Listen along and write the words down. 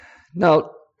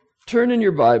Now, turn in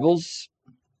your Bibles.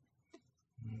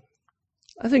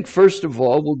 I think first of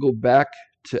all, we'll go back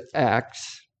to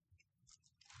Acts.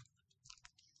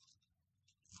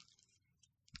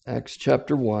 Acts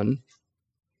chapter 1.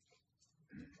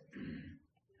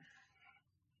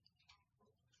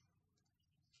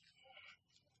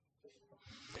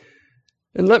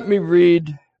 And let me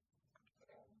read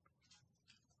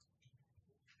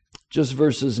just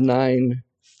verses 9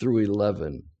 through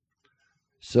 11.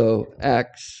 So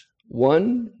Acts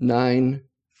 1, 9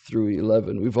 through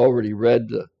 11. We've already read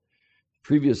the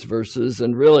previous verses,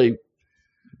 and really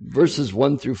verses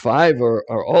 1 through 5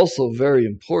 are also very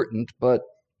important, but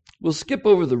we'll skip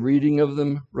over the reading of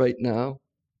them right now.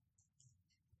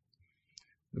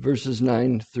 Verses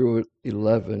 9 through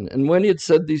 11. And when he had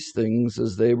said these things,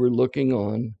 as they were looking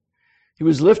on, he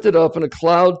was lifted up, and a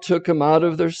cloud took him out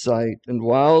of their sight. And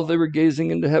while they were gazing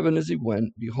into heaven as he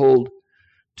went, behold,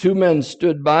 two men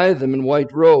stood by them in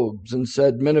white robes, and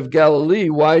said, Men of Galilee,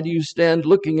 why do you stand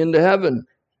looking into heaven?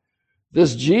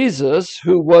 This Jesus,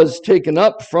 who was taken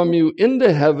up from you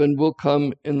into heaven, will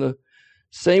come in the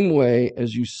same way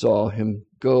as you saw him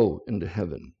go into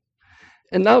heaven.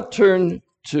 And now turn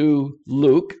to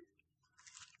Luke,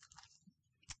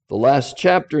 the last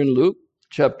chapter in Luke,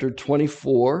 chapter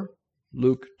 24,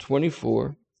 Luke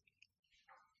 24.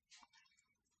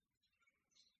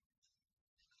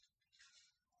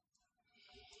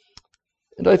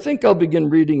 And I think I'll begin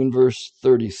reading in verse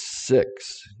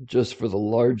 36, just for the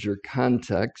larger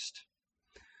context.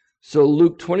 So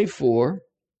Luke 24,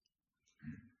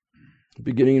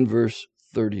 beginning in verse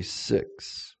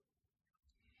 36.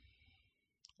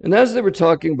 And as they were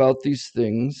talking about these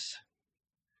things,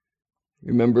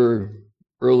 remember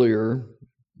earlier,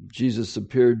 Jesus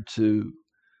appeared to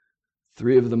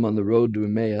three of them on the road to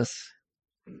Emmaus.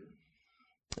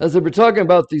 As they were talking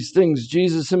about these things,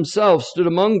 Jesus himself stood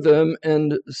among them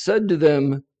and said to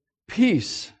them,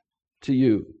 Peace to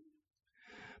you.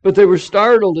 But they were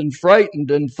startled and frightened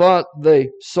and thought they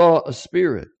saw a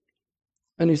spirit.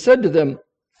 And he said to them,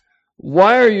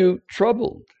 Why are you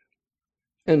troubled?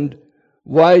 And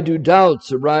why do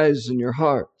doubts arise in your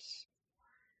hearts?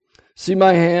 See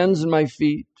my hands and my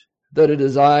feet, that it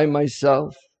is I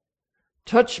myself.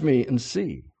 Touch me and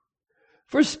see.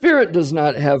 For spirit does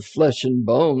not have flesh and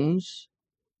bones,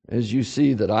 as you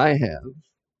see that I have.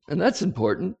 And that's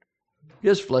important. He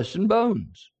has flesh and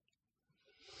bones.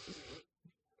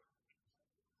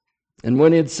 And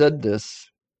when he had said this,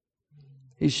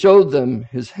 he showed them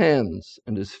his hands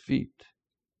and his feet.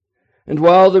 And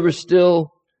while they were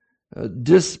still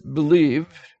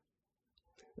disbelieved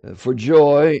for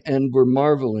joy and were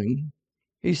marveling,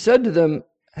 he said to them,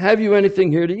 Have you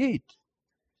anything here to eat?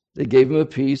 They gave him a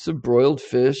piece of broiled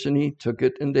fish, and he took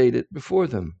it and ate it before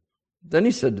them. Then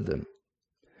he said to them,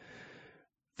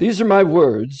 These are my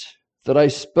words that I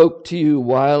spoke to you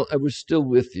while I was still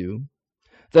with you,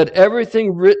 that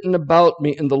everything written about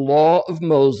me in the law of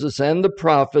Moses and the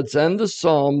prophets and the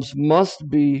Psalms must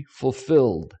be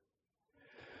fulfilled.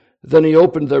 Then he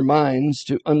opened their minds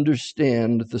to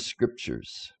understand the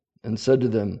Scriptures and said to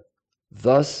them,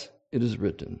 Thus it is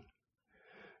written,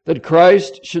 that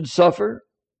Christ should suffer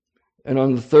and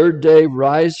on the third day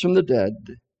rise from the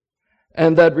dead,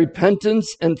 and that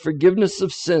repentance and forgiveness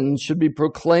of sins should be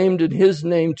proclaimed in his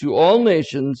name to all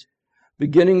nations,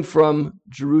 beginning from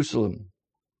Jerusalem.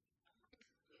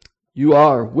 You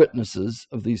are witnesses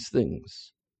of these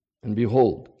things, and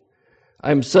behold,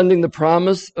 I am sending the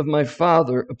promise of my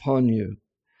Father upon you.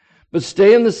 But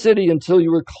stay in the city until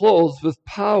you are clothed with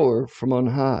power from on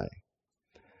high.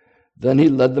 Then he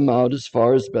led them out as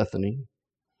far as Bethany,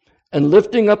 and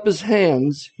lifting up his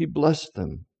hands, he blessed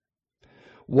them.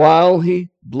 While he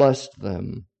blessed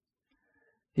them,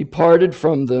 he parted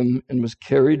from them and was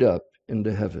carried up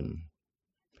into heaven.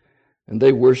 And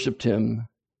they worshipped him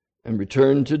and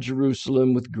returned to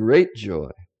Jerusalem with great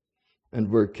joy, and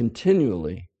were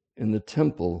continually in the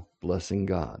temple blessing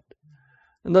God.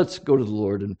 And let's go to the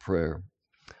Lord in prayer.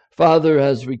 Father,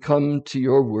 as we come to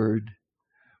your word,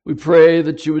 we pray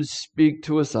that you would speak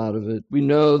to us out of it. We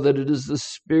know that it is the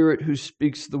Spirit who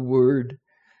speaks the word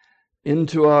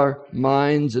into our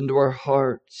minds, into our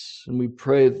hearts. And we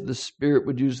pray that the Spirit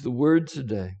would use the word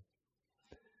today.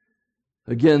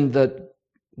 Again, that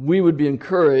we would be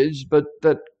encouraged, but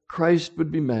that Christ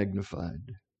would be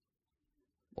magnified.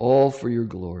 All for your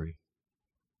glory.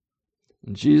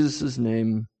 In Jesus'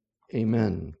 name,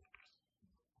 amen.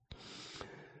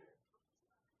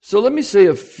 So let me say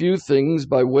a few things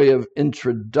by way of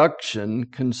introduction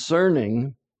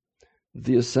concerning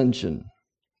the Ascension.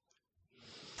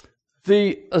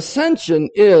 The Ascension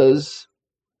is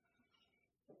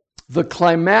the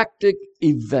climactic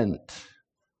event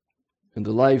in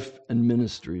the life and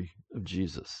ministry of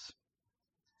Jesus.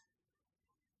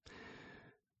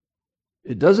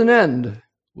 It doesn't end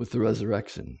with the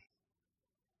resurrection.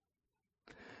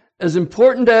 As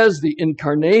important as the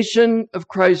incarnation of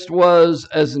Christ was,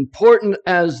 as important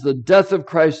as the death of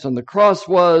Christ on the cross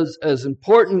was, as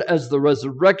important as the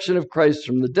resurrection of Christ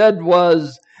from the dead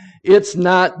was, it's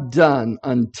not done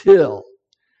until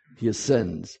he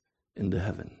ascends into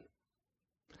heaven.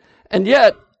 And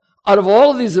yet, out of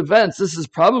all of these events, this is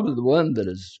probably the one that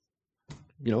is,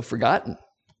 forgotten.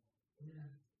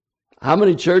 How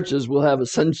many churches will have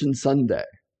Ascension Sunday?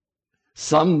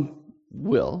 Some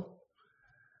will.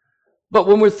 But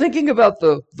when we're thinking about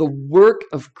the work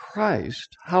of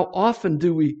Christ, how often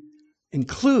do we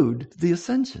include the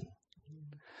ascension?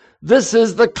 This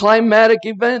is the climatic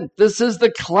event. This is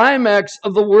the climax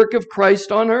of the work of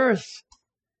Christ on earth.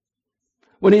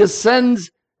 When he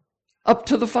ascends up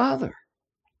to the Father.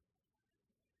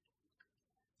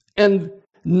 And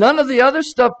none of the other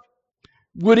stuff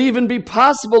would even be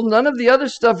possible. None of the other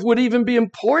stuff would even be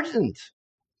important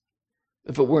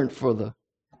if it weren't for the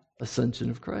ascension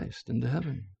of Christ into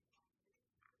heaven.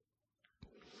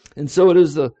 And so it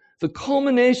is the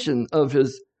culmination of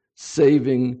his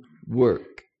saving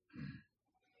work.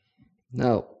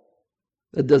 Now,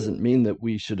 that doesn't mean that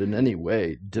we should in any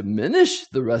way diminish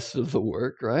the rest of the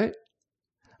work, right?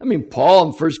 I mean, Paul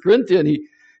in 1 Corinthians,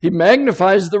 he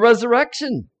magnifies the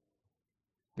resurrection.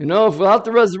 If without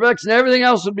the resurrection, everything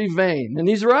else would be vain. And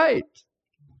he's right.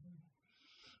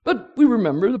 But we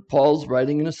remember that Paul's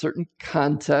writing in a certain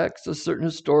context, a certain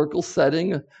historical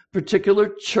setting, a particular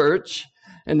church.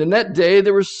 And in that day,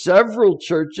 there were several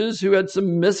churches who had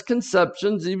some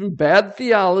misconceptions, even bad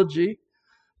theology,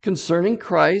 concerning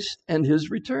Christ and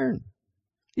his return.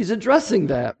 He's addressing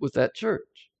that with that church.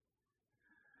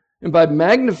 And by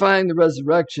magnifying the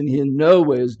resurrection, he in no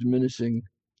way is diminishing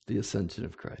the ascension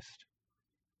of Christ.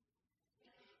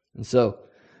 And so,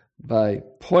 by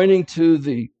pointing to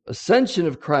the ascension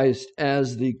of Christ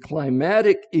as the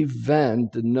climatic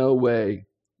event, in no way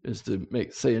is to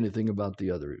say anything about the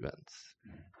other events.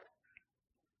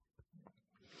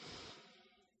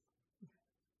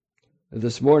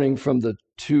 This morning, from the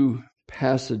two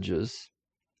passages,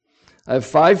 I have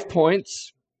 5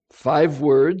 points, 5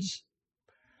 words.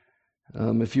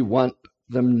 If you want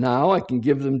them now, I can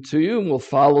give them to you, and we'll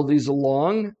follow these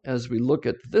along as we look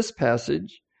at this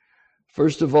passage.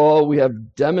 First of all, we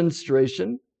have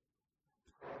demonstration.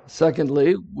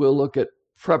 Secondly, we'll look at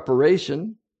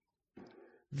preparation.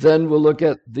 Then we'll look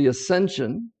at the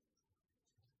ascension.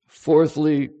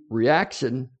 Fourthly,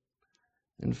 reaction.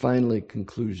 And finally,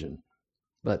 conclusion.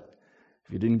 But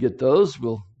if you didn't get those,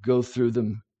 we'll go through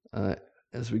them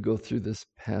as we go through this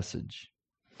passage.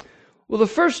 Well, the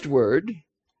first word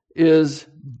is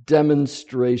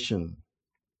demonstration.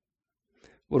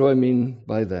 What do I mean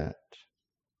by that?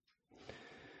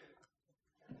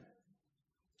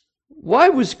 Why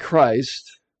was Christ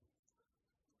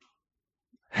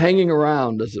hanging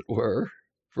around, as it were,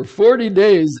 for 40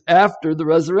 days after the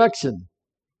resurrection?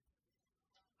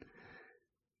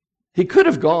 He could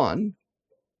have gone,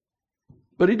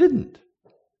 but he didn't.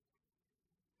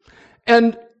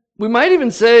 And we might even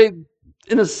say,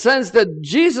 in a sense, that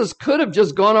Jesus could have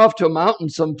just gone off to a mountain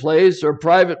someplace or a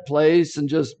private place and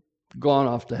just gone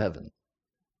off to heaven.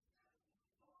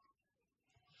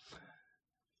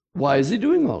 Why is he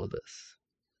doing all of this?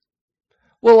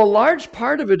 Well, a large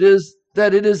part of it is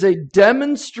that it is a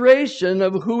demonstration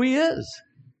of who he is.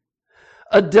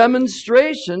 A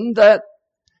demonstration that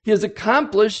he has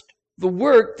accomplished the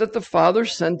work that the Father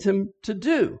sent him to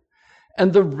do.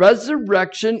 And the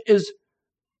resurrection is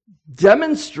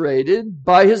demonstrated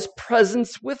by his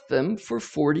presence with them for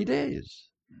 40 days.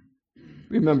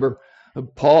 Remember,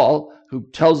 Paul, who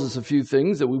tells us a few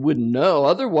things that we wouldn't know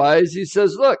otherwise, he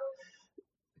says, look,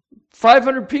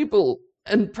 500 people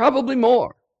and probably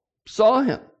more saw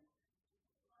him.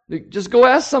 Just go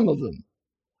ask some of them.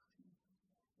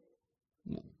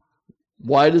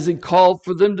 Why does he call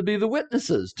for them to be the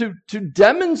witnesses? To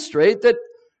demonstrate that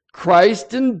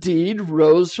Christ indeed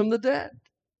rose from the dead.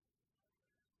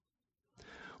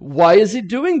 Why is he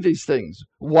doing these things?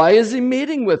 Why is he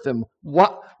meeting with them?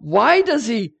 Why does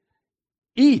he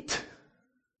eat?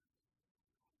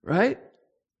 Right?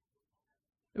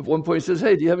 At one point he says,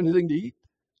 hey, do you have anything to eat?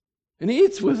 And he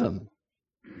eats with them.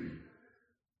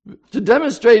 To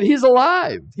demonstrate he's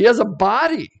alive. He has a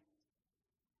body.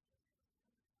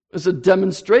 It's a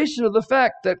demonstration of the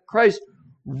fact that Christ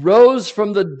rose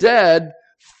from the dead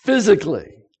physically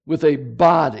with a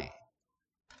body.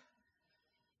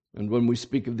 And when we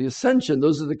speak of the ascension,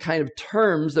 those are the kind of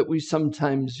terms that we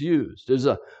sometimes use. There's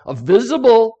a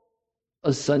visible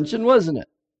ascension, wasn't it?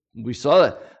 We saw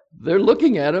that. They're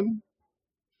looking at him.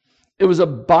 It was a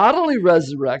bodily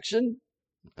resurrection.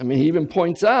 I mean, he even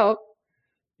points out,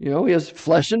 he has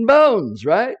flesh and bones,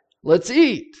 right? Let's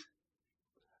eat.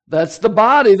 That's the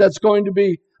body that's going to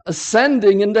be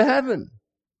ascending into heaven.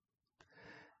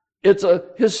 It's a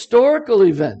historical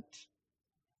event.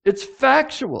 It's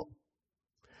factual.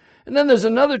 And then there's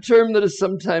another term that is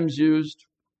sometimes used.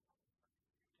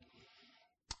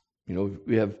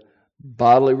 We have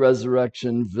bodily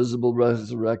resurrection, visible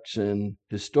resurrection,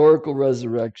 historical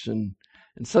resurrection,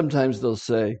 and sometimes they'll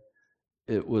say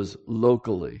it was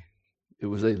locally. It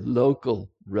was a local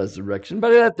resurrection. By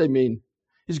that they mean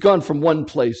he's gone from one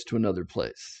place to another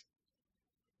place.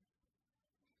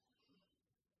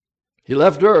 He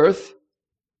left earth.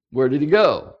 Where did he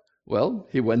go? Well,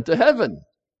 he went to heaven.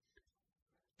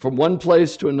 From one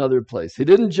place to another place. He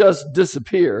didn't just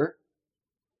disappear.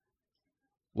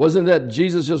 Wasn't that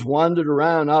Jesus just wandered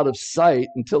around out of sight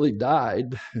until he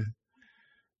died?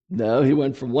 No, he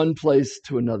went from one place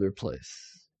to another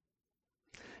place.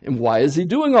 And why is he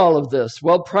doing all of this?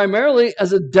 Well, primarily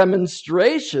as a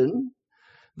demonstration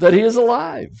that he is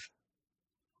alive.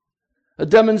 A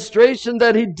demonstration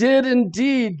that he did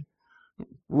indeed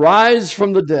rise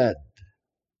from the dead.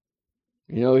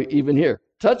 Even here,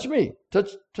 touch me,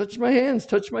 touch my hands,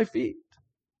 touch my feet.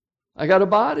 I got a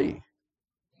body.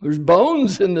 There's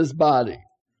bones in this body.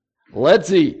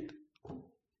 Let's eat.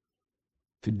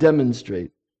 To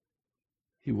demonstrate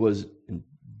he was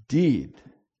indeed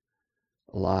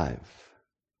alive.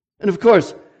 And of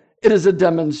course, it is a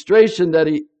demonstration that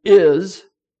he is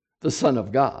the Son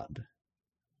of God.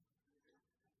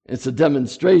 It's a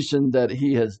demonstration that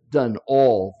he has done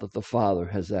all that the Father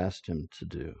has asked him to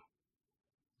do.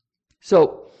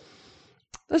 So,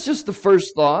 that's just the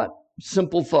first thought,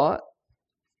 simple thought.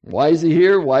 Why is he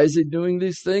here? Why is he doing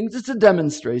these things? It's a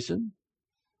demonstration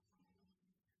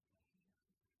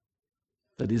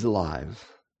that he's alive.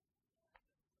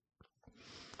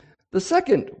 The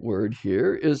second word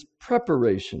here is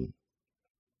preparation.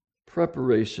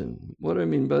 Preparation. What do I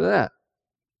mean by that?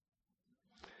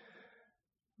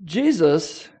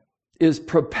 Jesus is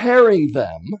preparing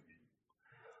them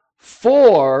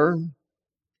for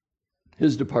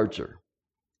his departure.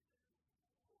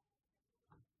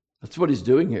 That's what he's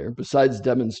doing here. Besides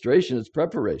demonstration, it's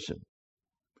preparation.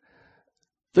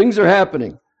 Things are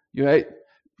happening.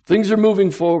 Things are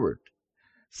moving forward.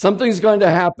 Something's going to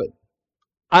happen.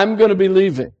 I'm going to be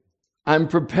leaving. I'm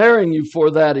preparing you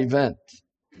for that event.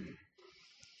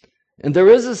 And there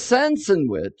is a sense in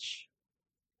which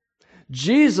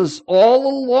Jesus all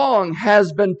along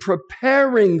has been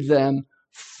preparing them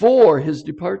for his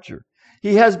departure.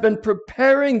 He has been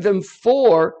preparing them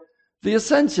for the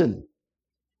ascension.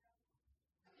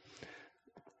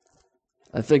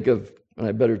 I think of, and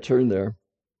I better turn there,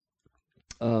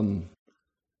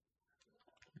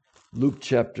 Luke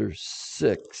chapter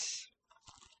 6.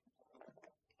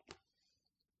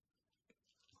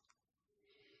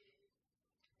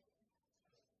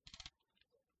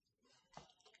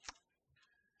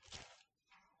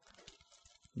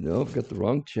 No, I've got the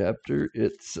wrong chapter.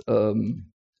 It's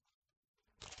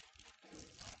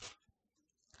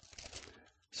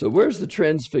so where's the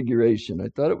transfiguration? I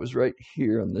thought it was right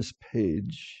here on this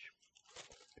page.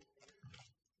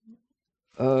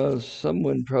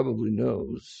 Someone probably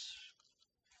knows.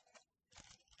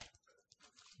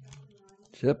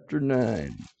 Chapter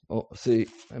 9. Oh, see,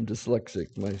 I'm dyslexic.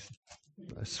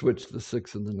 I switched the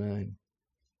 6 and the 9.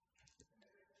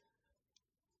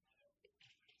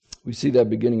 We see that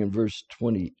beginning in verse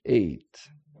 28.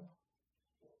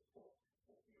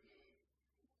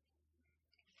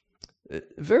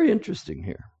 Very interesting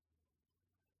here.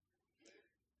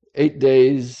 8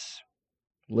 days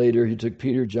later, he took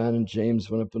Peter, John, and James,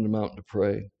 went up on the mountain to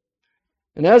pray.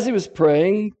 And as he was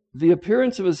praying, the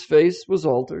appearance of his face was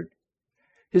altered.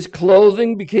 His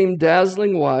clothing became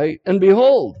dazzling white, and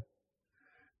behold,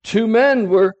 2 men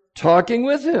were talking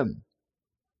with him,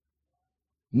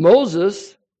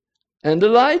 Moses and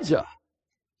Elijah.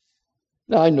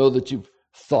 Now, I know that you've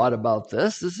thought about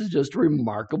this. This is just a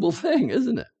remarkable thing,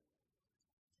 isn't it?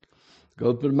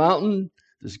 Go up the mountain,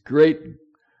 this great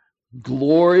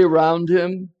glory around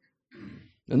him,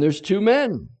 and there's 2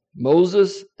 men,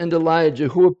 Moses and Elijah,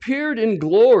 who appeared in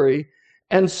glory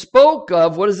and spoke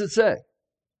of, what does it say?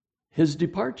 His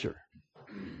departure.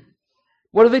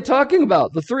 What are they talking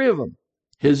about? The 3 of them.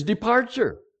 His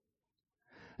departure.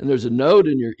 And there's a note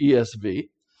in your ESV,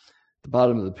 at the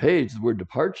bottom of the page, the word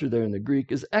departure there in the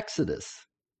Greek is exodus.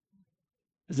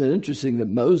 Isn't it interesting that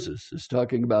Moses is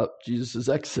talking about Jesus'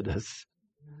 exodus?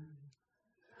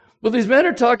 Well, these men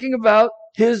are talking about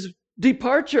his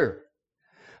departure.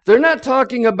 They're not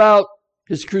talking about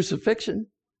his crucifixion.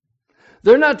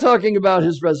 They're not talking about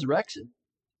his resurrection.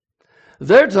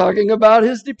 They're talking about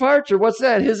his departure. What's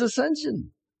that? His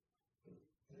ascension.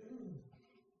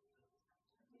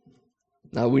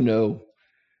 Now we know,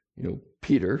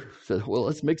 Peter said, well,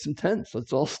 let's make some tents.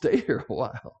 Let's all stay here a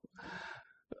while.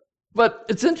 But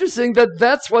it's interesting that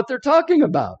that's what they're talking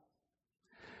about.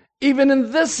 Even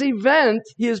in this event,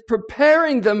 he is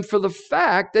preparing them for the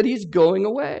fact that he's going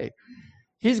away.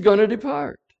 He's going to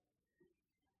depart.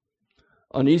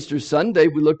 On Easter Sunday,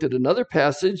 we looked at another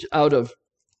passage out of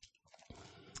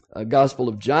Gospel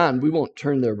of John. We won't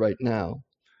turn there right now.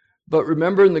 But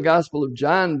remember in the Gospel of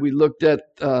John, we looked at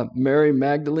Mary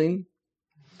Magdalene,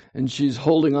 and she's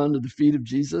holding on to the feet of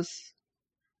Jesus.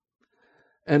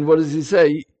 And what does he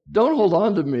say? Don't hold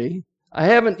on to me. I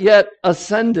haven't yet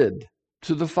ascended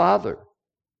to the Father.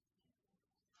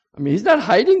 I mean, he's not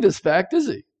hiding this fact, is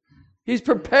he? He's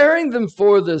preparing them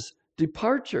for this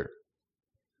departure.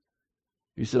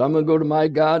 He said, I'm going to go to my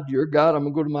God, your God. I'm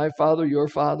going to go to my Father, your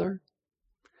Father.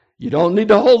 You don't need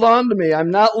to hold on to me.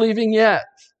 I'm not leaving yet,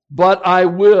 but I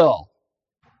will.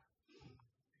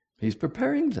 He's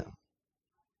preparing them.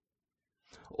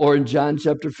 Or in John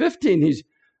chapter 15, he's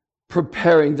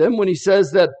preparing them when he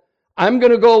says that I'm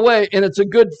going to go away, and it's a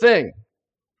good thing.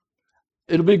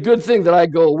 It'll be a good thing that I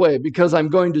go away because I'm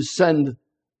going to send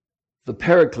the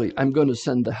Paraclete. I'm going to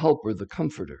send the Helper, the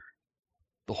Comforter,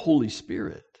 the Holy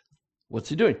Spirit. What's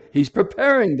he doing? He's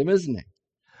preparing them, isn't he?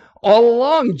 All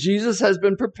along, Jesus has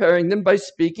been preparing them by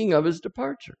speaking of his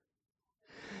departure.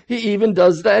 He even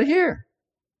does that here.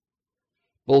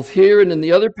 Both here and in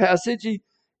the other passage,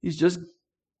 he's just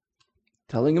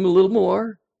telling him a little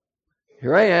more.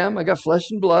 Here I am. I got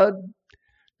flesh and blood.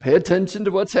 Pay attention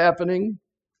to what's happening.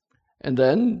 And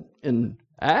then in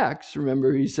Acts,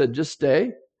 remember, he said, just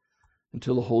stay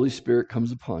until the Holy Spirit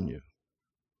comes upon you.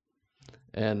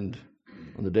 And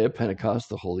on the day of Pentecost,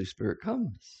 the Holy Spirit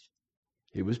comes.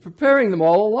 He was preparing them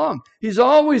all along. He's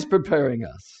always preparing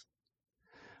us.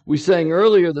 We sang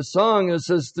earlier the song that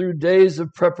says, through days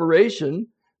of preparation,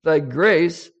 thy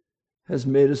grace has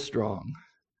made us strong.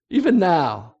 Even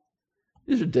now,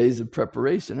 these are days of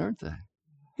preparation, aren't they?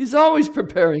 He's always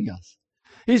preparing us.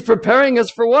 He's preparing us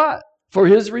for what? For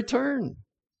his return.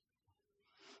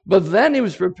 But then he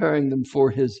was preparing them for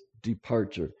his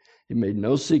departure. He made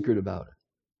no secret about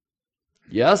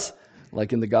it. Yes,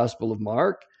 like in the Gospel of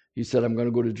Mark, he said, I'm going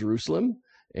to go to Jerusalem,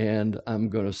 and I'm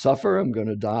going to suffer, I'm going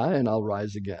to die, and I'll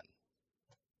rise again.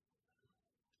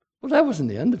 Well, that wasn't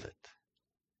the end of it.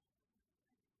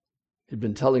 He'd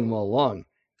been telling them all along,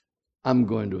 I'm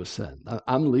going to ascend.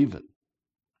 I'm leaving.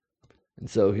 And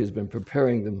so he's been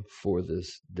preparing them for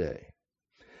this day.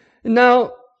 And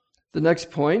now, the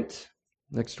next point,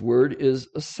 next word is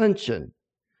ascension.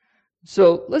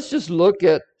 So let's just look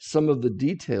at some of the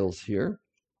details here.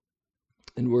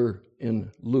 And we're in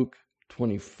Luke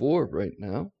 24 right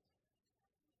now.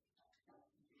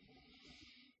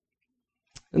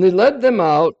 And they led them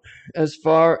out as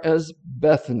far as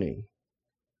Bethany.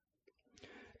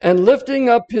 And lifting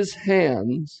up his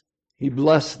hands, he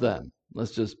blessed them.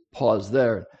 Let's just pause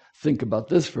there and think about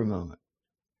this for a moment.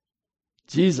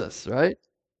 Jesus, right?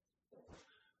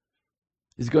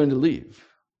 He's going to leave.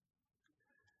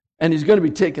 And he's going to be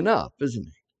taken up, isn't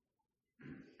he?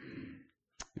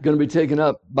 He's going to be taken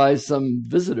up by some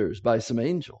visitors, by some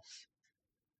angels.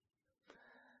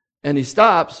 And he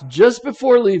stops just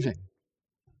before leaving.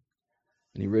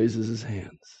 And he raises his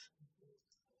hands.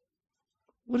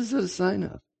 What is that a sign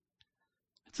of?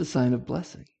 It's a sign of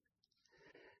blessing.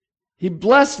 He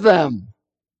blessed them.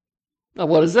 Now,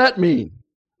 what does that mean?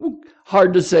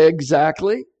 Hard to say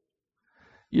exactly.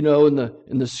 You know,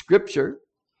 in the scripture,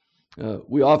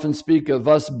 we often speak of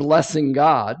us blessing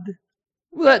God.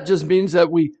 Well, that just means that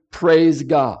we praise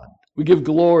God. We give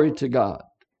glory to God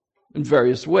in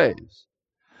various ways.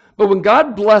 But when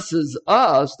God blesses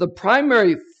us, the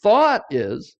primary thought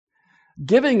is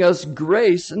giving us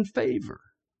grace and favor.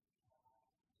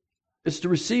 It's to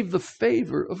receive the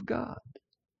favor of God.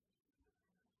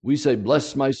 We say,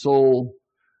 bless my soul,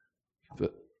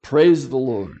 praise the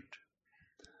Lord.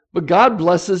 But God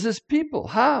blesses his people.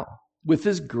 How? With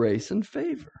his grace and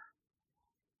favor.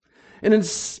 And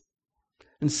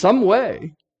in some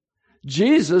way,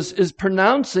 Jesus is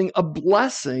pronouncing a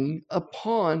blessing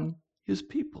upon his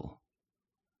people.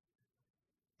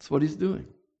 That's what he's doing.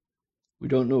 We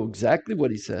don't know exactly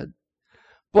what he said.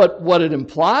 But what it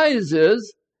implies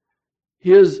is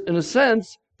he is, in a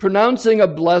sense, pronouncing a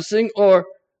blessing or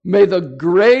May the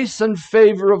grace and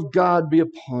favor of God be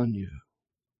upon you.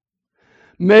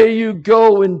 May you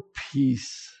go in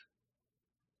peace.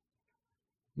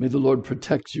 May the Lord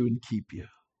protect you and keep you.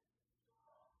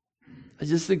 I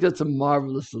just think that's a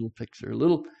marvelous little picture, a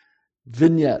little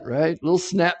vignette, right? A little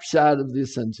snapshot of the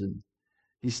ascension.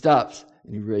 He stops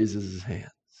and he raises his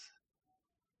hands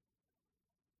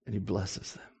and he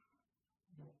blesses them.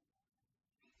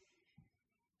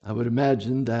 I would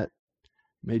imagine that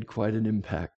made quite an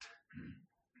impact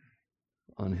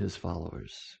on his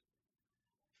followers.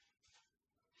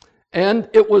 And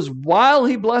it was while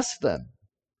he blessed them.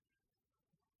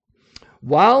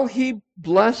 While he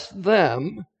blessed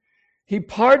them, he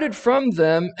parted from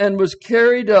them and was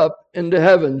carried up into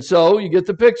heaven. So you get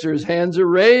the picture. His hands are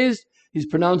raised. He's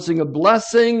pronouncing a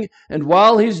blessing. And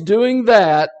while he's doing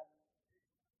that,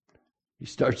 he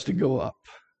starts to go up.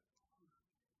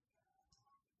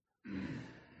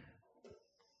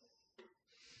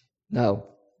 Now,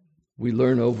 we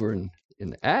learn over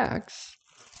in Acts.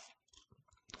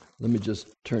 Let me just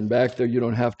turn back there. You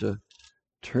don't have to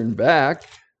turn back.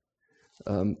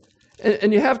 And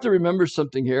you have to remember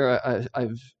something here.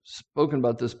 I've spoken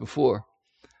about this before.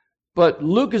 But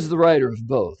Luke is the writer of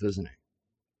both, isn't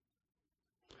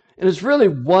he? And it's really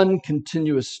one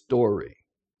continuous story.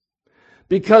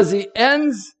 Because he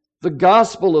ends the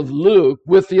Gospel of Luke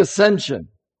with the Ascension.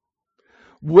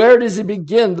 Where does he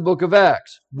begin the book of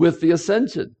Acts? With the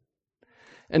Ascension.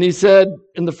 And he said,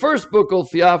 in the first book, O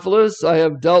Theophilus, I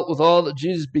have dealt with all that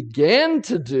Jesus began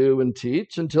to do and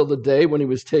teach until the day when he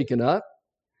was taken up,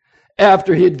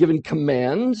 after he had given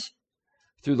commands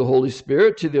through the Holy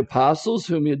Spirit to the apostles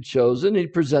whom he had chosen. He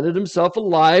presented himself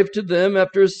alive to them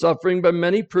after his suffering by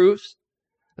many proofs,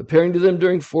 appearing to them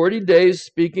during 40 days,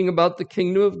 speaking about the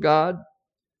kingdom of God.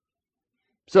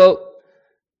 So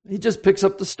he just picks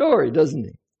up the story, doesn't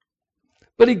he?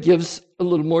 But he gives a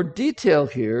little more detail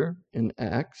here in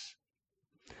Acts.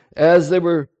 As they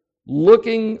were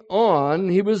looking on,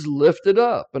 he was lifted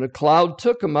up, and a cloud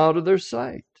took him out of their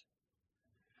sight.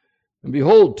 And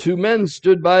behold, 2 men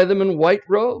stood by them in white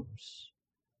robes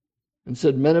and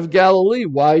said, Men of Galilee,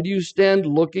 why do you stand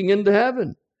looking into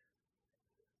heaven?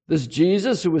 This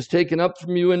Jesus who was taken up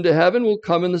from you into heaven will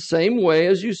come in the same way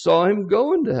as you saw him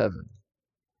go into heaven.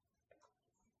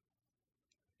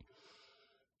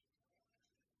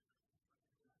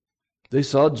 They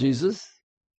saw Jesus,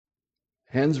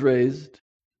 hands raised,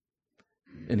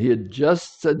 and he had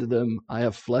just said to them, I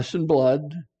have flesh and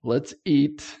blood, let's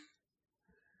eat.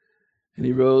 And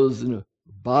he rose in a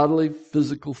bodily,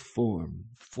 physical form.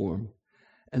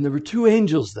 And there were 2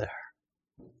 angels there.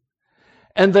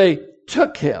 And they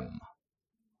took him.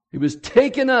 He was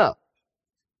taken up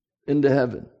into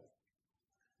heaven.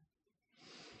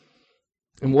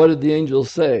 And what did the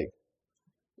angels say?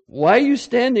 Why are you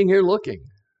standing here looking?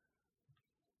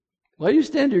 Why do you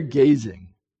stand here gazing?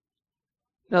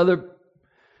 Now, there are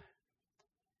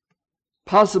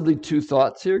possibly 2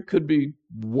 thoughts here. Could be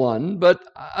 1, but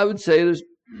I would say there's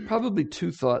probably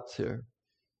 2 thoughts here.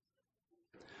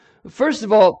 First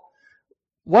of all,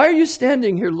 why are you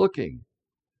standing here looking?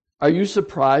 Are you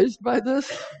surprised by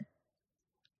this?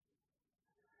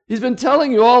 He's been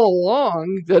telling you all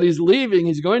along that he's leaving,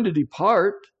 he's going to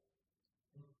depart.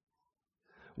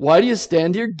 Why do you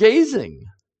stand here gazing?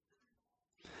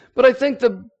 But I think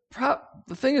the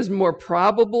thing is more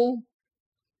probable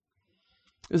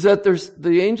is that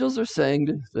the angels are saying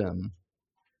to them,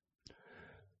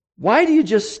 why do you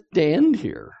just stand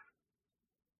here?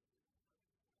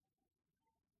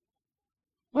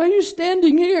 Why are you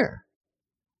standing here?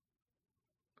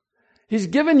 He's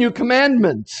given you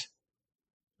commandments.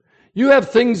 You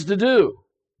have things to do.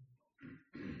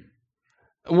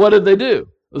 And what did they do?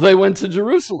 They went to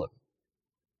Jerusalem.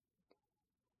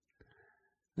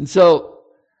 And so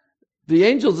the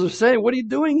angels are saying, what are you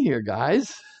doing here,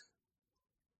 guys?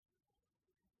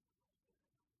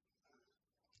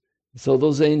 So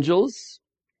those angels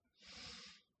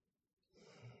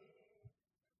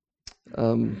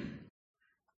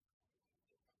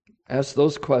asked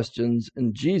those questions,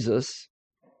 and Jesus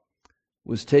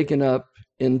was taken up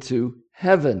into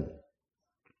heaven.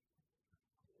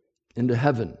 Into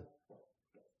heaven.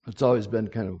 It's always been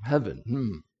kind of heaven.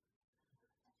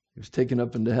 He was taken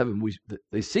up into heaven.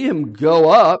 They see him go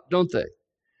up, don't they?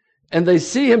 And they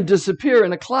see him disappear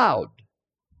in a cloud.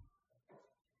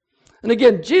 And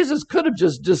again, Jesus could have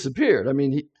just disappeared. I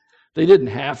mean, they didn't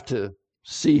have to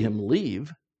see him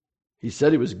leave. He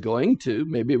said he was going to.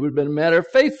 Maybe it would have been a matter of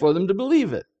faith for them to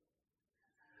believe it.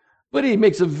 But he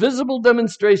makes a visible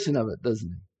demonstration of it, doesn't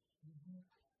he?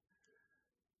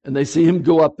 And they see him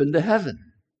go up into heaven.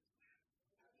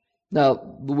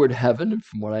 Now, the word heaven,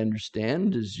 from what I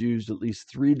understand, is used at least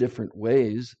 3 different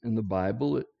ways in the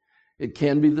Bible. It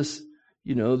can be this,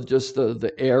 just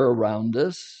the air around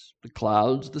us, the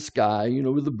clouds, the sky,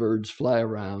 where the birds fly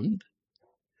around.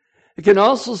 It can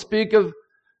also speak of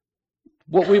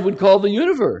what we would call the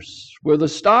universe, where the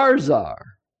stars are,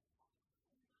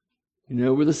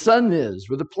 where the sun is,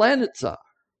 where the planets are.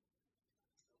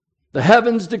 The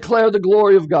heavens declare the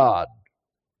glory of God.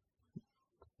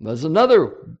 That's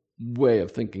another way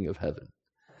of thinking of heaven.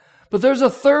 But there's a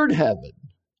third heaven.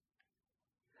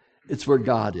 It's where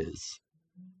God is,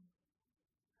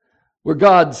 where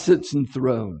God sits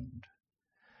enthroned.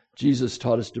 Jesus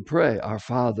taught us to pray, "Our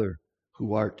Father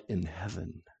who art in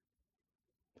heaven,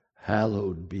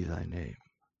 hallowed be thy name."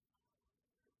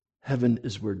 Heaven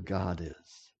is where God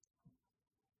is.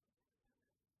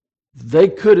 They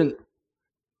couldn't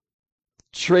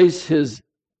trace his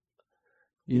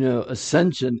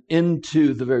ascension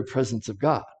into the very presence of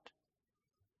God.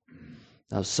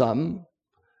 Now some,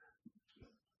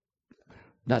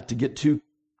 not to get too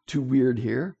weird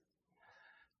here,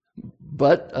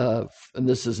 but, and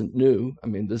this isn't new,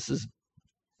 this has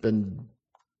been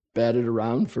batted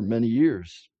around for many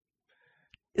years.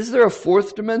 Is there a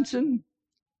 4th dimension?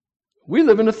 We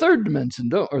live in a 3rd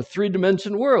dimension, or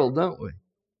 3-dimension world, don't we?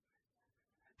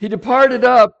 He departed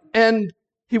up and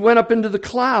he went up into the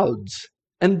clouds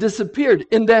and disappeared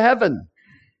into heaven.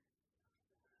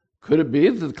 Could it be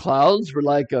that the clouds were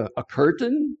like a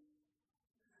curtain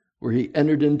where he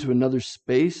entered into another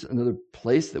space, another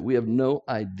place that we have no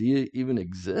idea even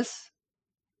exists?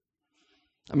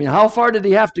 How far did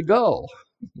he have to go?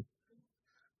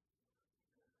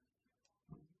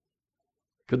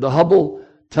 Could the Hubble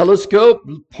telescope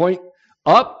point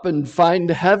up and find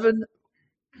heaven?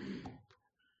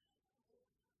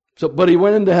 But he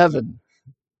went into heaven.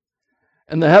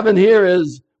 And the heaven here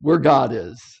is where God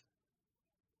is.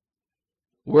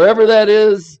 Wherever that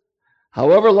is,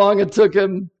 however long it took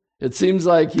him, it seems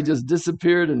like he just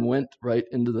disappeared and went right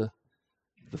into the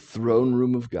throne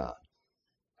room of God.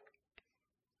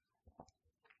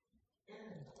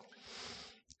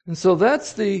 And so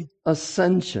that's the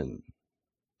ascension,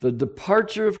 the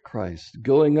departure of Christ,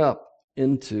 going up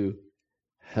into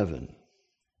heaven.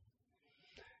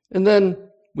 And then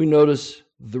we notice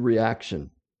the reaction.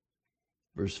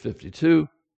 Verse 52,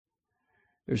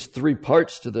 there's 3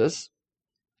 parts to this.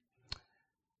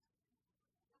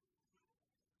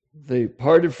 They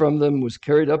parted from them, was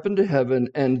carried up into heaven,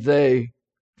 and they,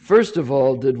 first of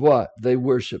all, did what? They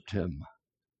worshiped him.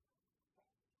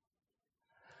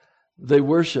 They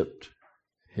worshiped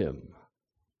him.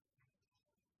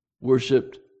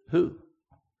 Worshipped who?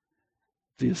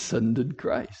 The ascended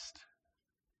Christ.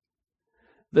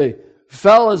 They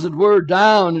fell, as it were,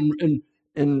 down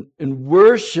in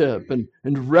worship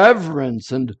and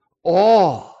reverence and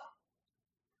awe,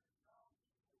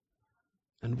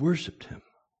 and worshiped him.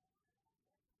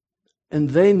 And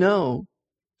they know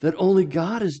that only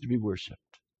God is to be worshiped.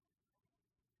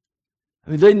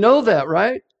 They know that,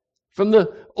 right? From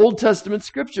the Old Testament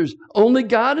scriptures. Only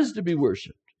God is to be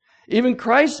worshiped. Even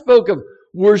Christ spoke of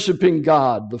worshiping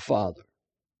God the Father.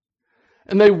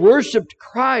 And they worshiped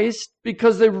Christ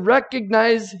because they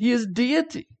recognize he is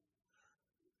deity.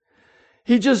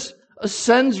 He just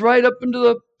ascends right up into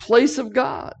the place of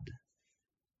God,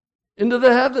 into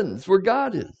the heavens where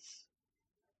God is.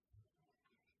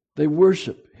 They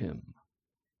worship him.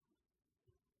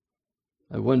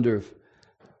 I wonder if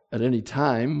at any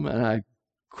time, and I'm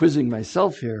quizzing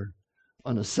myself here,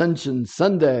 on Ascension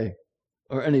Sunday,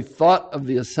 or any thought of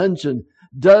the ascension,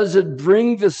 does it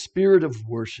bring the spirit of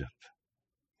worship?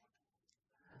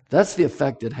 That's the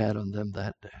effect it had on them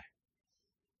that day.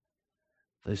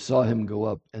 They saw him go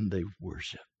up and they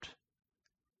worshiped.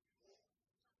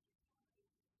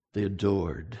 They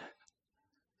adored.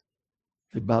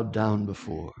 They bowed down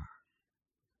before.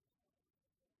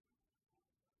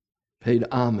 Paid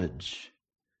homage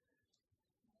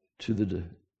to the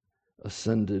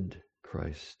ascended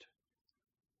Christ.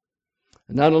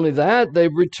 And not only that, they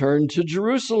returned to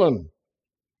Jerusalem.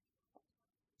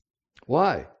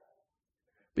 Why?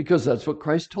 Because that's what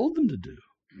Christ told them to do.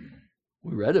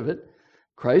 We read of it.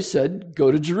 Christ said,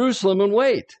 go to Jerusalem and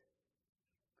wait.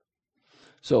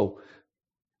 So,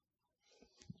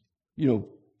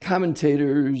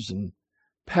 commentators and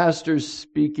pastors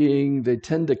speaking, they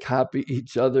tend to copy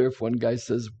each other. If one guy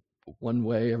says one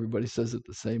way, everybody says it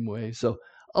the same way. So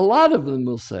a lot of them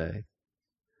will say,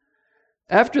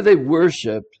 after they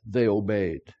worshiped, they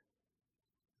obeyed.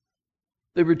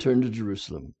 They returned to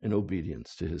Jerusalem in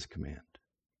obedience to his command.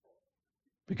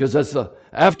 Because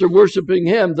after worshiping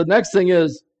him, the next thing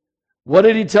is, what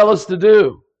did he tell us to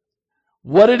do?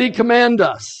 What did he command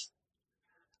us?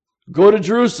 Go to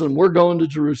Jerusalem. We're going to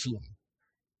Jerusalem.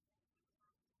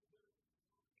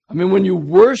 I mean, when you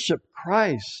worship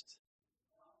Christ,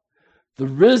 the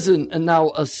risen and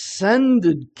now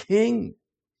ascended King,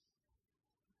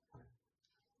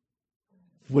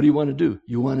 what do you want to do?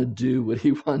 You want to do what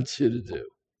he wants you to do.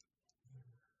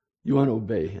 You want to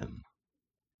obey him.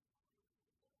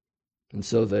 And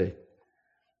so they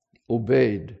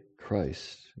obeyed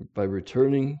Christ by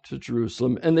returning to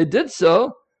Jerusalem, and they did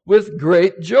so with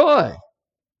great joy.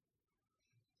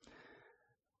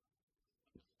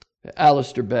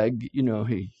 Alistair Begg,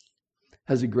 he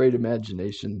has a great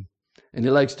imagination, and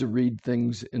he likes to read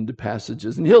things into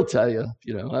passages, and he'll tell you,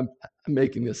 I'm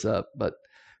making this up, but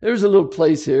there's a little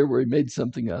place here where he made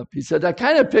something up. He said, I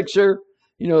kind of picture,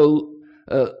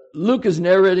 Luke is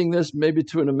narrating this maybe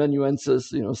to an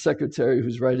amanuensis, secretary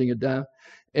who's writing it down.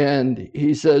 And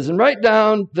he says, and right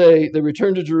down, they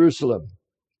returned to Jerusalem.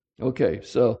 Okay,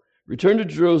 so return to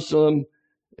Jerusalem.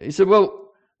 He said,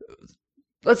 well,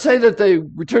 let's say that they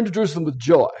returned to Jerusalem with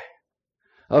joy.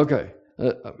 Okay,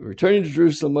 returning to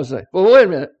Jerusalem, what's that? Well, wait a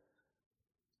minute.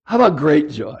 How about great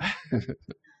joy?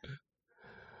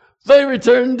 They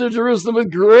returned to Jerusalem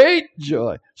with great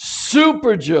joy,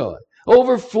 super joy,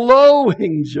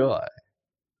 overflowing joy.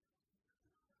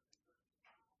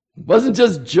 It wasn't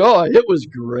just joy, it was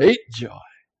great joy.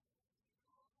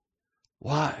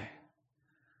 Why?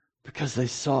 Because they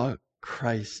saw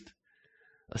Christ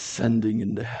ascending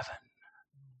into heaven.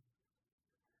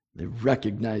 They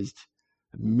recognized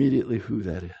immediately who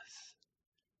that is.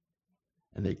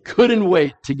 And they couldn't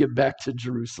wait to get back to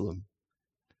Jerusalem.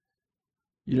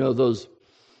 In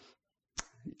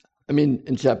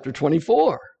chapter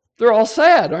 24, they're all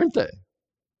sad, aren't they?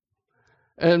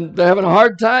 And they're having a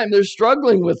hard time. They're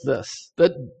struggling with this.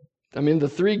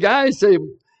 The three guys say,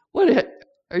 what,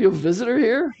 are you a visitor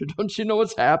here? Don't you know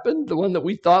what's happened? The one that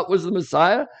we thought was the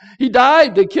Messiah? He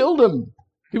died. They killed him.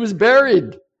 He was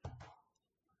buried.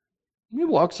 He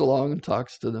walks along and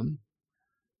talks to them.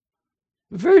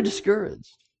 They're very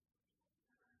discouraged.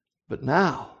 But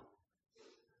now,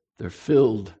 they're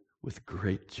filled with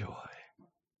great joy.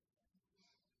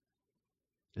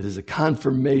 It is a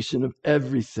confirmation of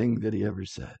everything that he ever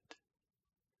said.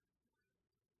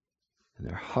 And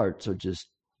their hearts are just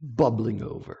bubbling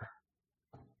over.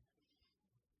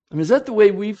 Is that the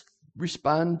way we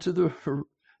respond to the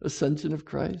ascension of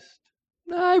Christ?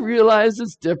 I realize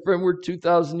it's different. We're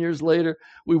 2,000 years later.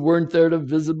 We weren't there to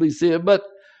visibly see it, but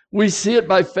we see it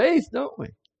by faith, don't we?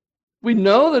 We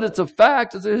know that it's a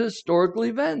fact. It's a historical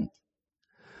event.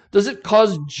 Does it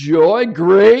cause joy,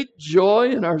 great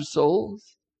joy in our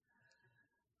souls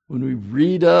when we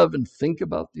read of and think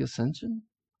about the ascension?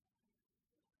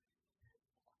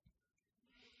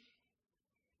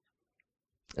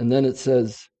 And then it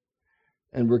says,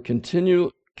 and we're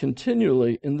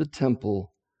continually in the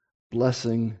temple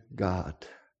blessing God.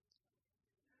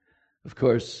 Of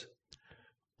course,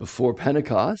 before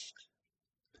Pentecost,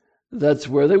 that's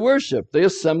where they worshiped. They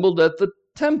assembled at the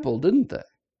temple, didn't they?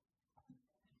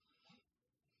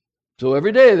 So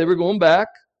every day they were going back.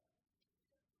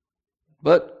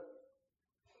 But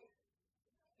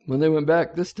when they went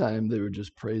back this time, they were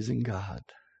just praising God.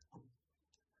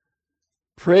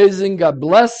 Praising God,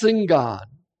 blessing God.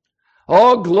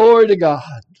 All glory to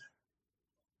God.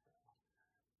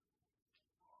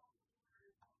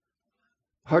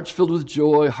 Hearts filled with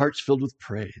joy, hearts filled with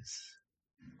praise.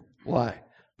 Why?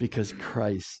 Because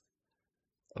Christ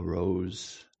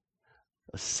arose,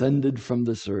 ascended from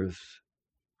this earth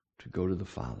to go to the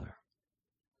Father.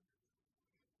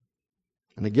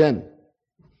 And again,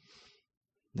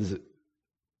 does it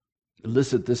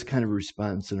elicit this kind of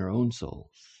response in our own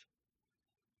souls?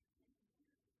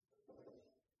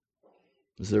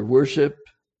 Is there worship?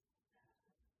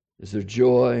 Is there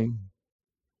joy?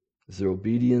 Is there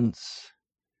obedience?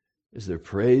 Is there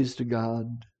praise to God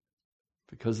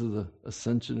because of the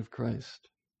ascension of Christ?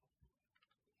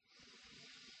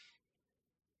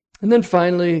 And then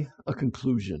finally, a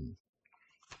conclusion.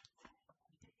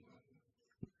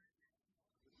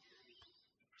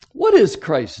 What is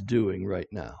Christ doing right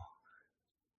now?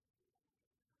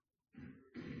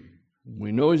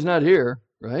 We know he's not here,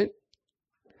 right?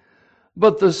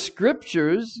 But the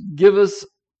scriptures give us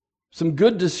some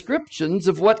good descriptions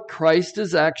of what Christ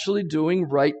is actually doing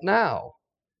right now.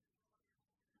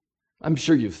 I'm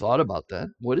sure you've thought about that.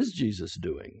 What is Jesus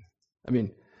doing?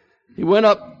 He went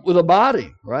up with a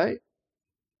body, right?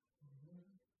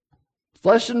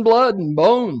 Flesh and blood and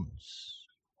bones.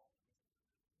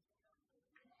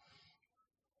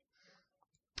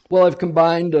 Well, I've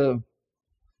combined a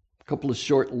couple of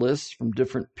short lists from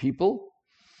different people.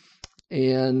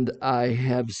 And I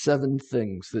have 7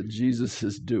 things that Jesus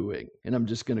is doing, and I'm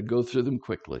just going to go through them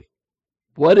quickly.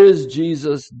 What is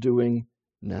Jesus doing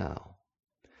now?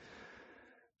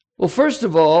 Well, first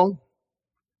of all,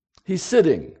 he's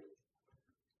sitting.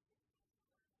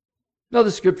 Now,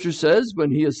 the scripture says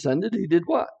when he ascended, he did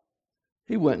what?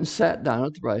 He went and sat down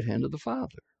at the right hand of the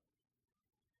Father.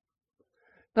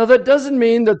 Now, that doesn't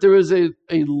mean that there is a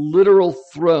literal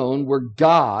throne where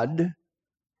God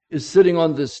is sitting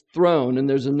on this throne and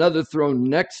there's another throne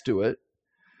next to it,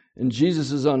 and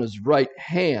Jesus is on his right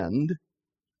hand.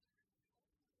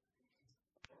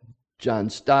 John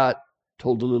Stott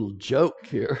told a little joke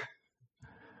here.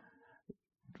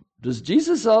 Does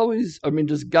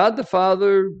God the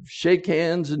Father shake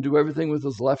hands and do everything with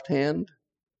his left hand?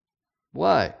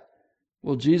 Why?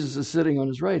 Well, Jesus is sitting on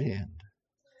his right hand.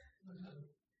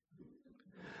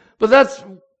 But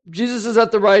Jesus is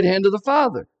at the right hand of the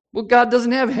Father. Well, God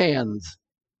doesn't have hands,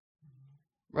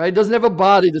 right? He doesn't have a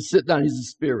body to sit down. He's a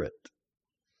spirit.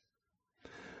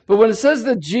 But when it says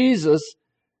that Jesus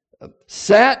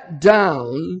sat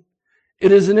down,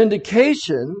 it is an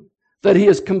indication that he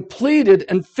has completed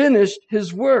and finished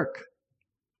his work.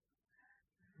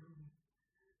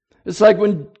 It's like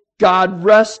when God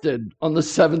rested on the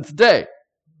 7th day. It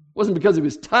wasn't because he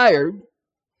was tired.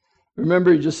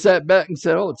 Remember, he just sat back and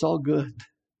said, "Oh, it's all good."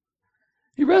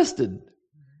 He rested.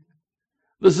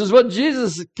 This is what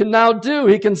Jesus can now do.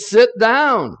 He can sit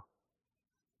down.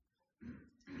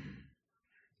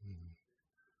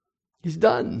 He's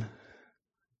done.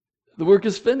 The work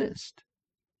is finished.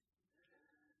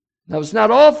 Now, it's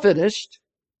not all finished,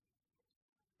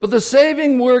 but the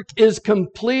saving work is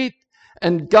complete,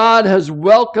 and God has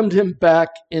welcomed him back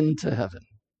into heaven.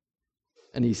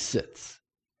 And he sits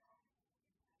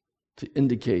to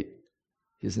indicate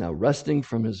he's now resting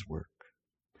from his work.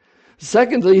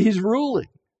 Secondly, he's ruling.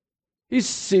 He's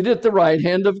seated at the right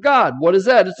hand of God. What is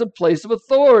that? It's a place of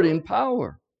authority and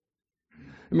power.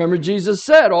 Remember, Jesus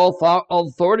said, all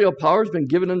authority, all power has been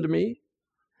given unto me.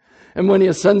 And when he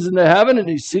ascends into heaven and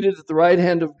he's seated at the right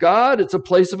hand of God, it's a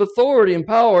place of authority and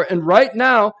power. And right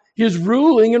now, he is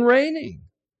ruling and reigning.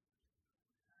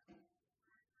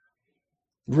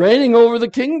 Reigning over the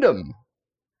kingdom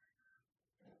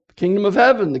of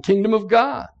heaven, the kingdom of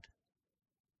God.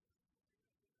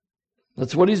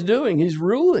 That's what he's doing. He's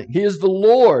ruling. He is the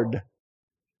Lord.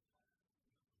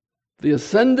 The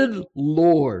ascended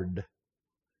Lord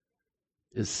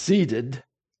is seated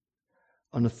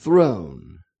on a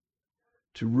throne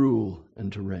to rule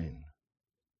and to reign.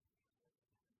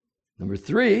 Number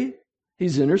 3,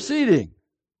 he's interceding.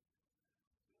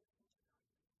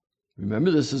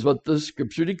 Remember, this is what the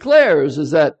scripture declares,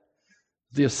 is that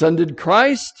the ascended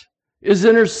Christ is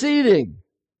interceding.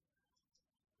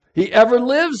 He ever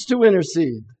lives to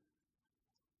intercede.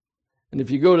 And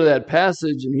if you go to that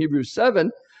passage in Hebrews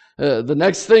 7, the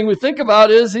next thing we think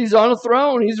about is he's on a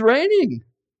throne, he's reigning.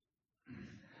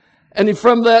 And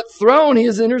from that throne, he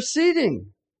is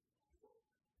interceding.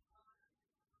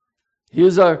 He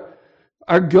is our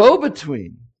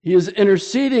go-between. He is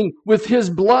interceding with his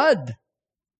blood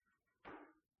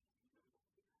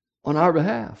on our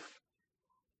behalf,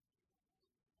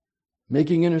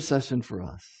 making intercession for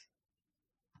us.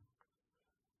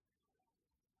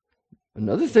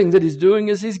 Another thing that he's doing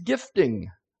is he's gifting.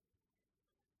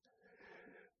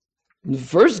 The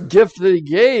first gift that he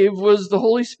gave was the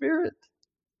Holy Spirit.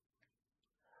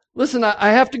 Listen,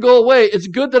 I have to go away. It's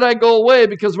good that I go away,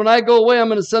 because when I go away, I'm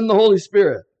going to send the Holy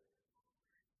Spirit.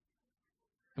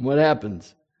 And what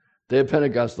happens? Day of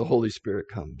Pentecost, the Holy Spirit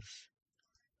comes.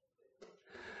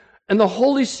 And the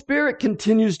Holy Spirit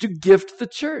continues to gift the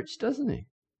church, doesn't he?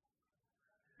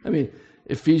 I mean,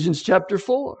 Ephesians chapter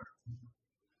 4.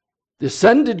 The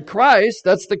ascended Christ,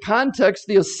 that's the context,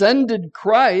 the ascended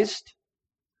Christ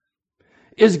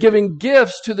is giving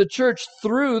gifts to the church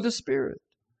through the Spirit.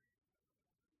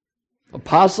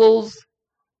 Apostles,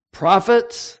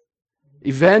 prophets,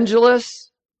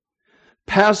 evangelists,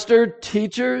 pastor,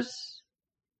 teachers,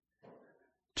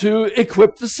 to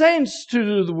equip the saints to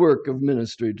do the work of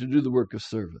ministry, to do the work of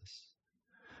service.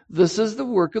 This is the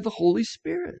work of the Holy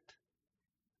Spirit.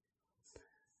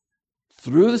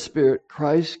 Through the Spirit,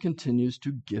 Christ continues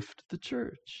to gift the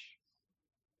church.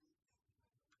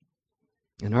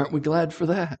 And aren't we glad for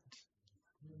that?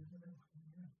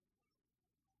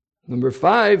 Number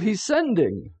 5, he's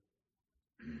sending.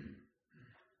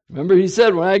 Remember, he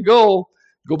said, when I go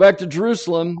back to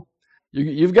Jerusalem,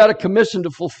 you've got a commission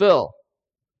to fulfill.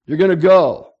 You're going to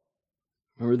go.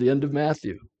 Remember the end of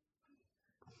Matthew.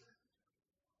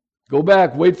 Go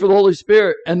back, wait for the Holy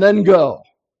Spirit, and then go.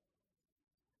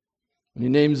 And he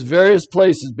names various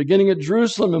places, beginning at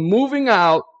Jerusalem and moving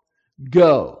out,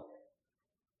 Go.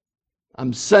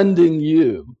 I'm sending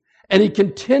you. And he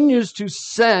continues to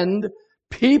send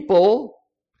people,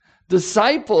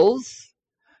 disciples,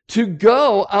 to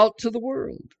go out to the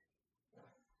world.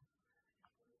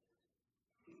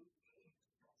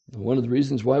 One of the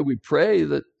reasons why we pray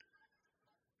that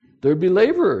there be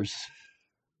laborers,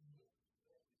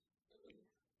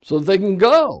 so that they can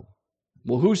go.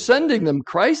 Well, who's sending them?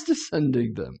 Christ is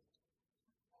sending them.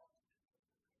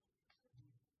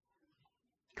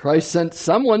 Christ sent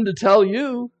someone to tell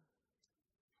you.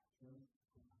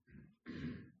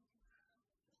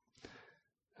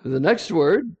 The next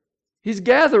word, he's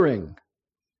gathering.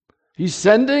 He's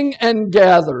sending and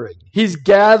gathering. He's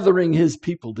gathering his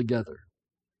people together.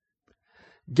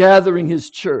 Gathering his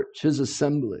church, his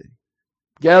assembly.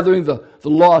 Gathering the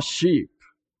lost sheep.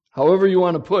 However you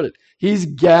want to put it. He's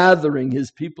gathering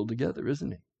his people together,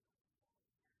 isn't he?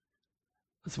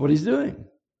 That's what he's doing.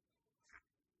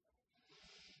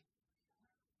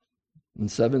 And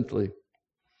seventhly,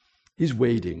 he's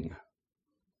waiting.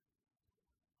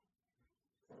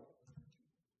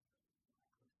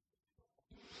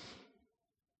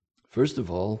 First of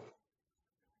all,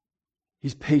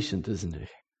 he's patient, isn't he?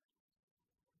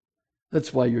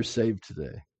 That's why you're saved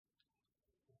today.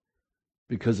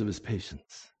 Because of his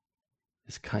patience.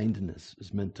 His kindness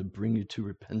is meant to bring you to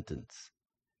repentance.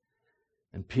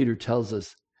 And Peter tells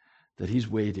us that he's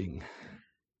waiting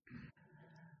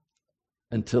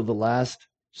until the last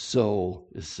soul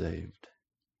is saved.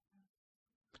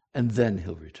 And then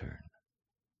he'll return.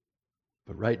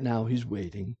 But right now he's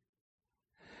waiting.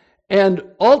 And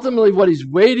ultimately what he's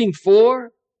waiting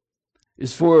for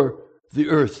is for the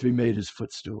earth to be made his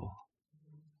footstool.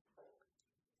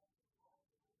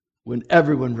 When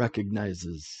everyone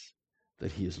recognizes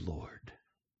that he is Lord,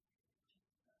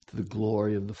 to the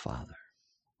glory of the Father.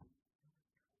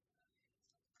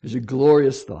 These are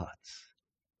glorious thoughts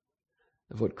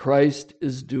of what Christ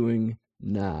is doing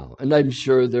now. And I'm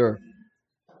sure there are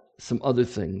some other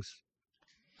things.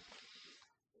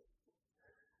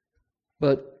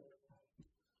 But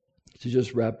to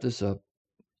just wrap this up,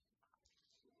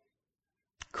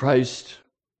 Christ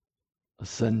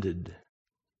ascended.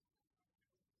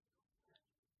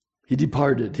 He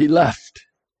departed, he left,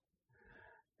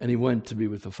 and he went to be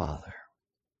with the Father.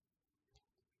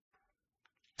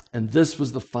 And this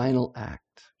was the final act.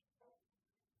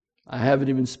 I haven't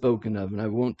even spoken of, and I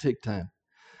won't take time.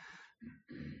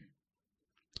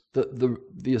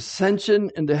 The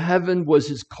ascension into heaven was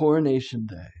his coronation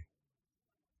day,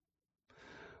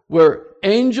 where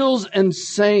angels and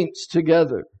saints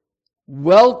together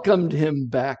welcomed him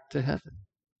back to heaven.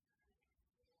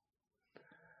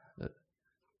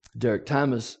 Derek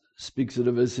Thomas speaks of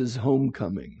it as his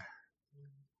homecoming.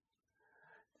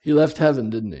 He left heaven,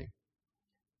 didn't he?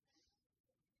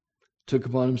 Took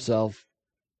upon himself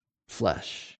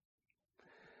flesh.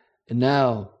 And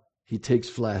now he takes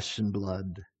flesh and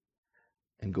blood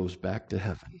and goes back to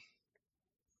heaven.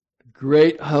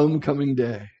 Great homecoming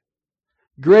day.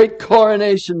 Great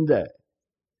coronation day.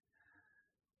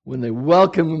 When they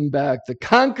welcome him back, the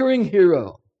conquering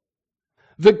hero,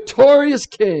 victorious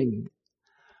king,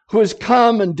 who has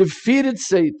come and defeated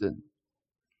Satan,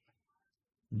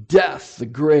 death, the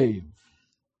grave,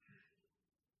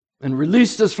 and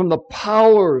released us from the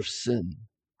power of sin.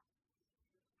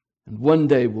 And one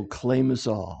day will claim us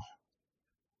all.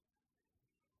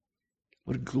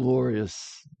 What a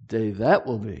glorious day that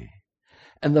will be.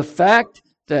 And the fact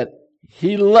that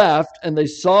he left and they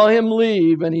saw him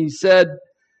leave and he said,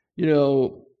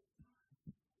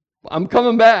 I'm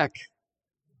coming back.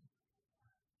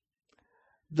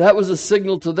 That was a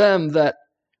signal to them that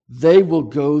they will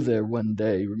go there one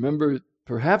day.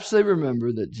 Perhaps they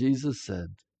remember that Jesus said,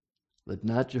 let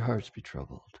not your hearts be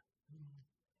troubled.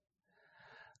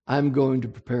 I'm going to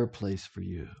prepare a place for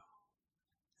you,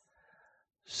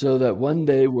 so that one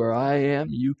day where I am,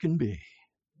 you can be.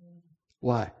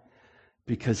 Why?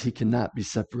 Because he cannot be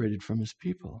separated from his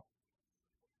people.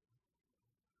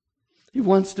 He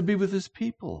wants to be with his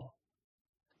people.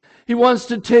 He wants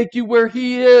to take you where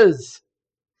he is.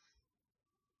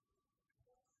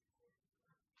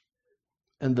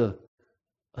 And the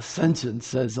Ascension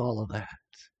says all of that.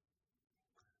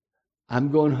 I'm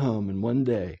going home, and one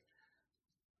day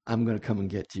I'm going to come and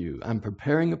get you. I'm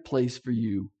preparing a place for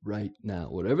you right now.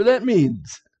 Whatever that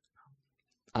means,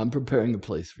 I'm preparing a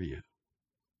place for you.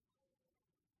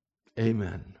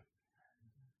 Amen.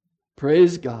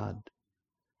 Praise God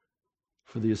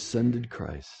for the ascended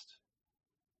Christ.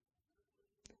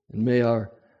 And may our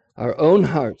own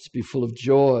hearts be full of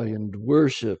joy and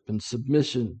worship and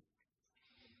submission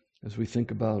as we think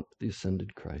about the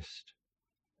ascended Christ.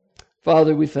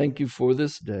 Father, we thank you for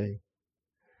this day.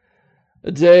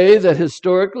 a day that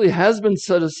historically has been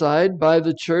set aside by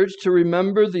the church to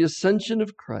remember the ascension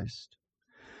of Christ.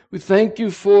 We thank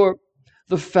you for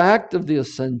the fact of the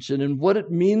ascension and what it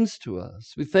means to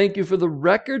us. We thank you for the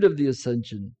record of the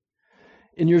ascension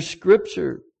in your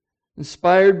scripture,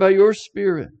 inspired by your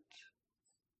Spirit.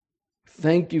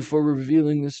 Thank you for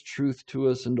revealing this truth to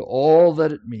us and all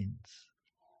that it means.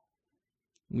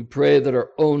 We pray that our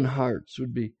own hearts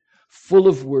would be full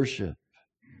of worship,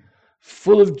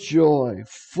 full of joy,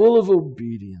 full of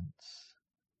obedience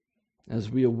as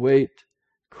we await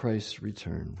Christ's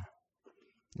return.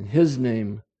 In His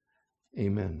name,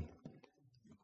 amen.